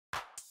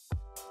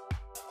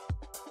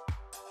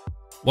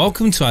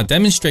Welcome to our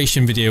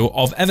demonstration video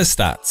of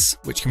EverStats,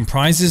 which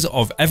comprises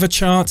of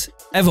EverChart,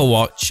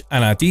 EverWatch,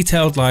 and our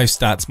detailed live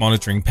stats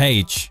monitoring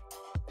page.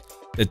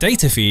 The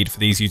data feed for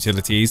these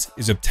utilities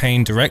is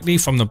obtained directly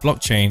from the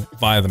blockchain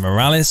via the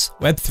Moralis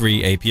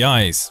Web3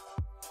 APIs.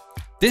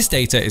 This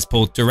data is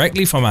pulled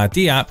directly from our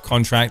DApp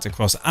contract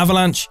across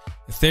Avalanche,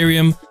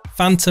 Ethereum,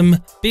 Fantom,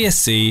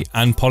 BSC,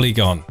 and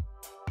Polygon.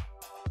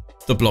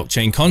 The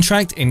blockchain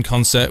contract, in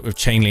concert with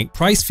Chainlink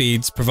price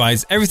feeds,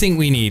 provides everything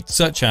we need,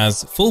 such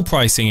as full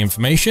pricing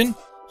information,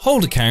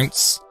 hold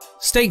accounts,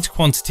 staked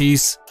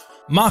quantities,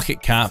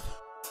 market cap,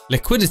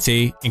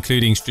 liquidity,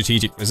 including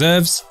strategic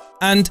reserves,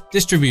 and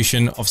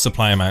distribution of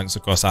supply amounts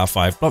across our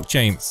 5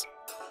 blockchains.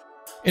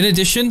 In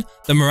addition,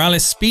 the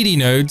Moralis speedy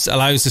nodes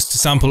allows us to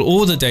sample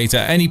all the data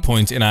at any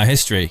point in our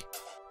history.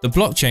 The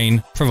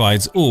blockchain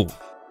provides all.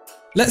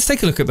 Let's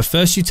take a look at the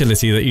first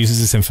utility that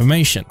uses this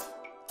information.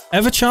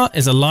 EverChart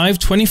is a live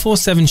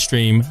 24/7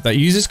 stream that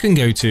users can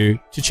go to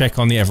check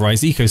on the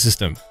EverRise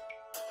ecosystem.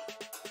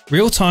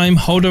 Real-time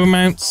holder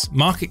amounts,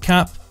 market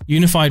cap,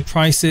 unified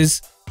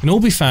prices can all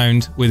be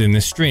found within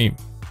this stream,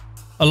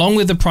 along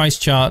with the price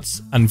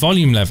charts and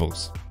volume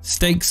levels,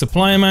 staked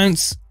supply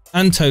amounts,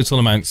 and total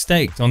amount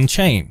staked on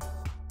chain.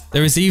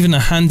 There is even a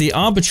handy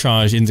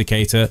arbitrage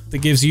indicator that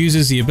gives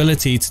users the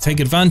ability to take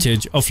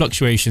advantage of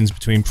fluctuations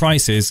between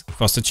prices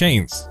across the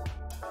chains.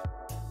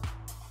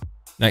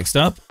 Next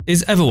up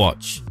is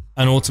EverWatch,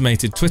 an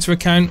automated Twitter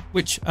account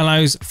which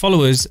allows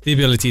followers the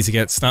ability to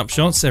get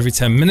snapshots every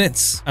 10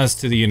 minutes as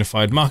to the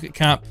unified market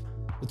cap,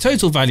 the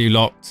total value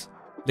locked,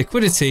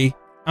 liquidity,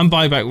 and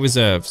buyback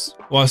reserves,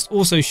 whilst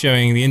also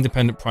showing the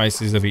independent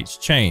prices of each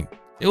chain.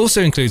 It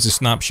also includes a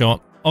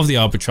snapshot of the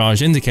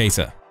arbitrage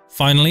indicator.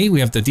 Finally,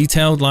 we have the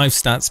detailed live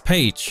stats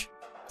page.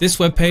 This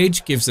web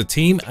page gives the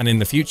team and in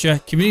the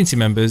future community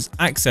members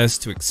access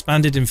to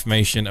expanded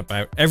information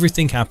about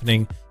everything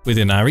happening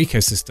within our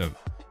ecosystem,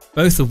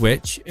 both of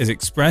which is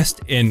expressed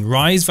in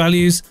RISE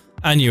values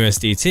and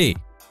USDT,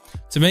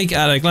 to make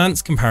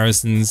at-a-glance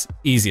comparisons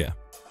easier.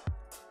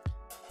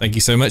 Thank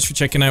you so much for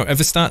checking out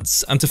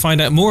EverStats, and to find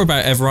out more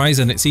about EverRise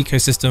and its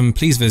ecosystem,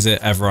 please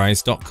visit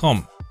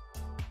everrise.com.